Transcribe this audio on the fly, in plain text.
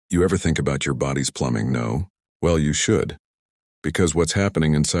You ever think about your body's plumbing? No? Well, you should. Because what's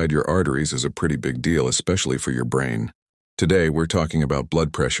happening inside your arteries is a pretty big deal, especially for your brain. Today, we're talking about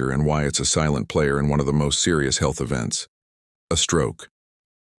blood pressure and why it's a silent player in one of the most serious health events, a stroke.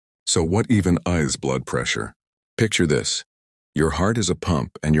 So what even is blood pressure? Picture this. Your heart is a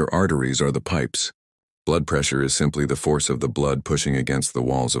pump and your arteries are the pipes. Blood pressure is simply the force of the blood pushing against the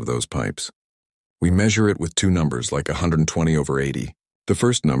walls of those pipes. We measure it with two numbers like 120/80. The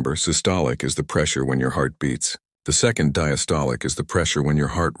first number, systolic, is the pressure when your heart beats. The second, diastolic, is the pressure when your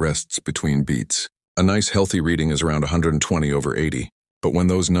heart rests between beats. A nice healthy reading is around 120/80, but when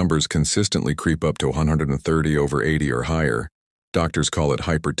those numbers consistently creep up to 130/80 or higher, doctors call it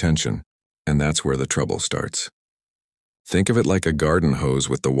hypertension, and that's where the trouble starts. Think of it like a garden hose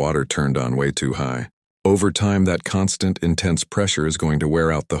with the water turned on way too high. Over time, that constant, intense pressure is going to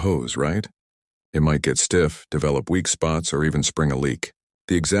wear out the hose, right? It might get stiff, develop weak spots, or even spring a leak.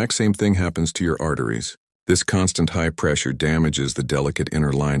 The exact same thing happens to your arteries. This constant high pressure damages the delicate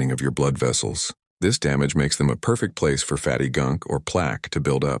inner lining of your blood vessels. This damage makes them a perfect place for fatty gunk or plaque to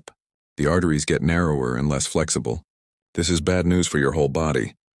build up. The arteries get narrower and less flexible. This is bad news for your whole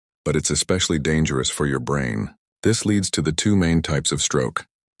body, but it's especially dangerous for your brain. This leads to the two main types of stroke.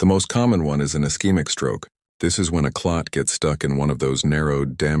 The most common one is an ischemic stroke. This is when a clot gets stuck in one of those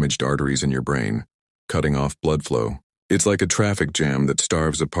narrowed, damaged arteries in your brain, cutting off blood flow. It's like a traffic jam that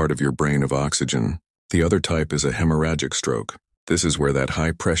starves a part of your brain of oxygen. The other type is a hemorrhagic stroke. This is where that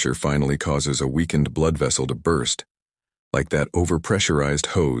high pressure finally causes a weakened blood vessel to burst, like that overpressurized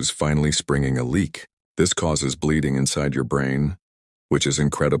hose finally springing a leak. This causes bleeding inside your brain, which is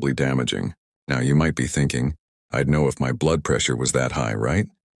incredibly damaging. Now you might be thinking, I'd know if my blood pressure was that high, right?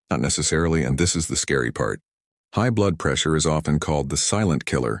 Not necessarily, and this is the scary part. High blood pressure is often called the silent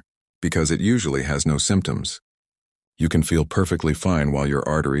killer because it usually has no symptoms. You can feel perfectly fine while your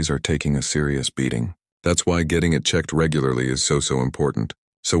arteries are taking a serious beating. That's why getting it checked regularly is so important.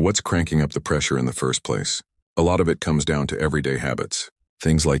 So what's cranking up the pressure in the first place? A lot of it comes down to everyday habits.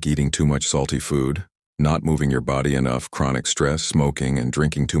 Things like eating too much salty food, not moving your body enough, chronic stress, smoking, and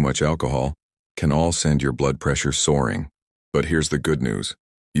drinking too much alcohol can all send your blood pressure soaring. But here's the good news.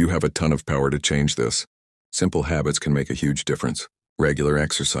 You have a ton of power to change this. Simple habits can make a huge difference. Regular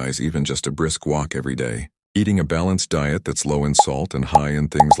exercise, even just a brisk walk every day. Eating a balanced diet that's low in salt and high in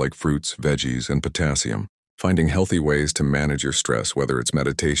things like fruits, veggies, and potassium. Finding healthy ways to manage your stress, whether it's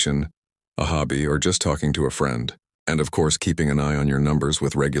meditation, a hobby, or just talking to a friend. And of course, keeping an eye on your numbers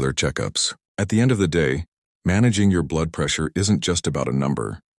with regular checkups. At the end of the day, managing your blood pressure isn't just about a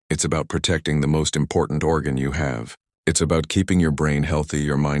number. It's about protecting the most important organ you have. It's about keeping your brain healthy,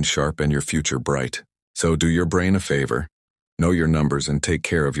 your mind sharp, and your future bright. So do your brain a favor. Know your numbers and take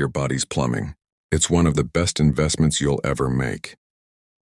care of your body's plumbing. It's one of the best investments you'll ever make.